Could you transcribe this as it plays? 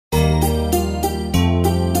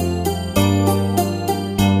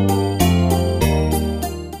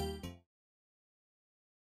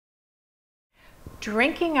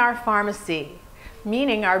drinking our pharmacy,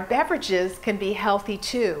 meaning our beverages can be healthy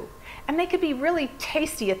too. And they could be really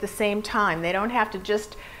tasty at the same time. They don't have to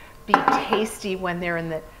just be tasty when they're in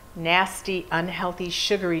the nasty, unhealthy,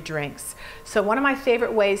 sugary drinks. So one of my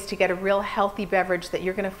favorite ways to get a real healthy beverage that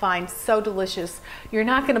you're going to find so delicious, you're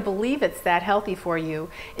not going to believe it's that healthy for you,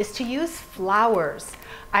 is to use flowers.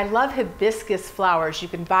 I love hibiscus flowers. You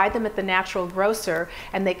can buy them at the natural grocer,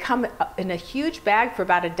 and they come in a huge bag for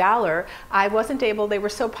about $1. I wasn't able, they were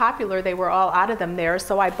so popular, they were all out of them there,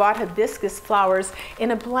 so I bought hibiscus flowers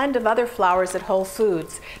in a blend of other flowers at Whole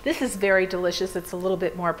Foods. This is very delicious. It's a little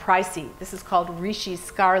bit more pricey. This is called Reishi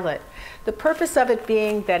Scarlet. The purpose of it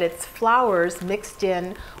being that it's flowers mixed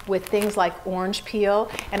in with things like orange peel,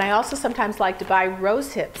 and I also sometimes like to buy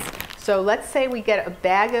rose hips. So let's say we get a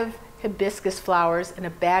bag of hibiscus flowers and a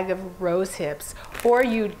bag of rose hips, or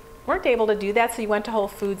you weren't able to do that, so you went to Whole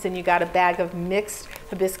Foods and you got a bag of mixed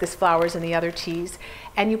hibiscus flowers and the other teas,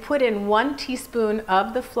 and you put in 1 teaspoon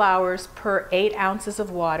of the flowers per 8 ounces of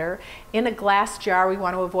water in a glass jar. We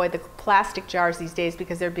want to avoid the plastic jars these days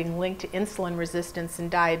because they're being linked to insulin resistance and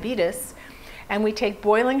diabetes. And we take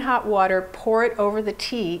boiling hot water, pour it over the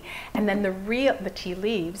tea, and then the tea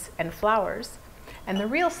leaves and flowers. And the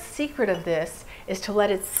real secret of this is to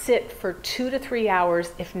let it sit for 2 to 3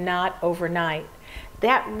 hours, if not overnight.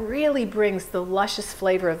 That really brings the luscious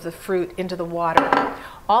flavor of the fruit into the water.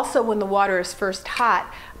 Also, when the water is first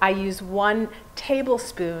hot, I use 1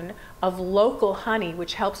 tablespoon of local honey,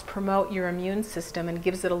 which helps promote your immune system and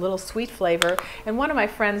gives it a little sweet flavor. And one of my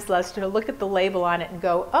friends loves to look at the label on it and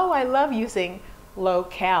go, "Oh, I love using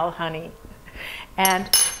low-cal honey." And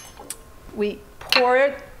we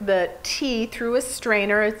pour the tea through a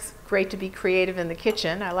strainer. It's great to be creative in the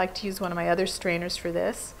kitchen. I like to use one of my other strainers for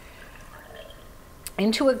this.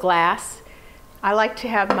 Into a glass. I like to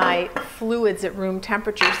have my fluids at room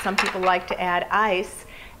temperature. Some people like to add ice,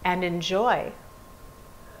 and enjoy.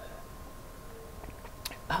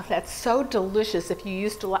 Oh, that's so delicious. If you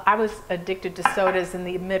used to, I was addicted to sodas. In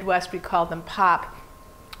the Midwest, we called them pop,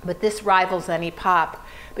 but this rivals any pop.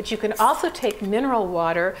 But you can also take mineral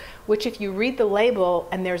water, which if you read the label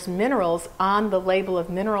and there's minerals on the label of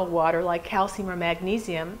mineral water, like calcium or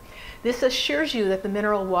magnesium, this assures you that the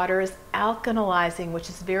mineral water is alkalizing, which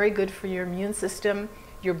is very good for your immune system,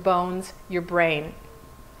 your bones, your brain.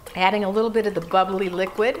 Adding a little bit of the bubbly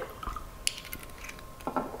liquid,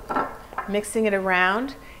 mixing it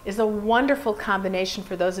around, is a wonderful combination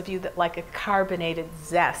for those of you that like a carbonated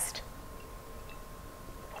zest.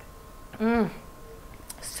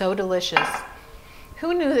 So delicious.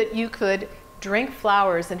 Who knew that you could drink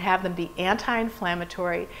flowers and have them be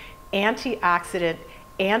anti-inflammatory, antioxidant,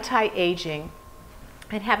 anti-aging,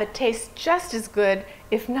 and have it taste just as good,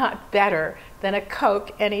 if not better, than a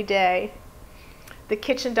Coke any day? The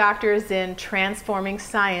Kitchen Doctor is in transforming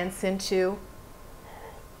science into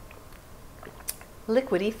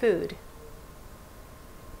liquidy food.